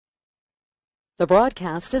The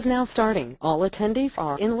broadcast is now starting. All attendees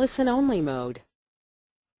are in listen-only mode.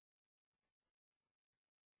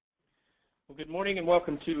 Well, good morning and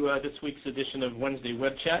welcome to this week's edition of Wednesday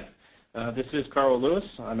Web Chat. This is Carl Lewis.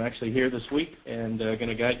 I'm actually here this week and going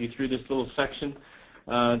to guide you through this little section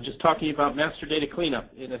just talking about master data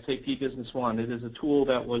cleanup in SAP Business One. It is a tool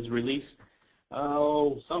that was released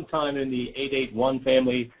sometime in the 881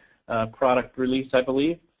 family product release, I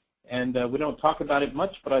believe. And we don't talk about it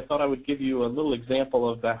much, but I thought I would give you a little example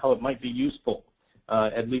of how it might be useful,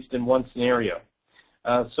 at least in one scenario.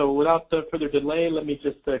 So without further delay, let me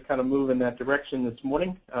just kind of move in that direction this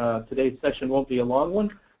morning. Today's session won't be a long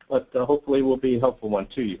one, but hopefully will be a helpful one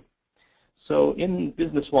to you. So in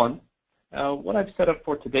Business One, what I've set up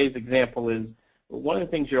for today's example is one of the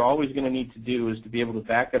things you're always going to need to do is to be able to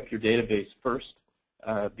back up your database first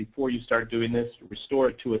before you start doing this, restore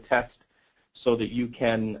it to a test, so that you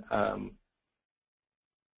can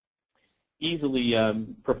easily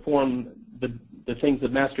perform the things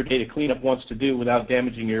that master data cleanup wants to do without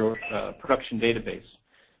damaging your production database.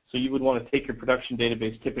 So you would want to take your production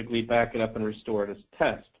database, typically back it up and restore it as a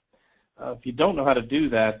test. If you don't know how to do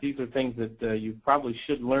that, these are things that you probably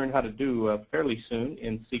should learn how to do fairly soon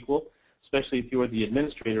in SQL, especially if you are the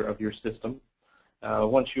administrator of your system.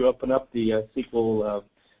 Once you open up the SQL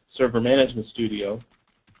Server Management Studio,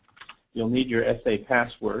 you'll need your SA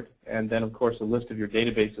password, and then, of course, a list of your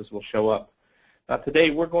databases will show up.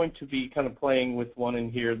 Today, we're going to be kind of playing with one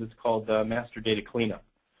in here that's called Master Data Cleanup.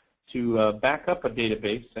 To back up a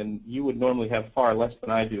database, and you would normally have far less than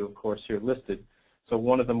I do, of course, here listed. So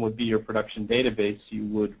one of them would be your production database. You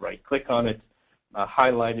would right-click on it,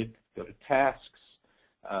 highlight it, go to Tasks,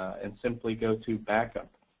 and simply go to Backup.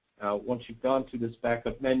 Once you've gone to this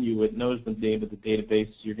backup menu, it knows the name of the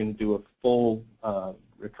database. You're going to do a full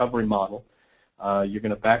recovery model. You're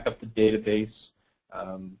going to back up the database.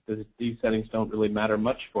 These settings don't really matter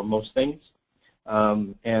much for most things.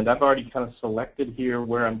 And I've already kind of selected here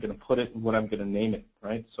where I'm going to put it and what I'm going to name it,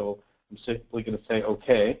 right? So I'm simply going to say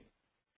OK.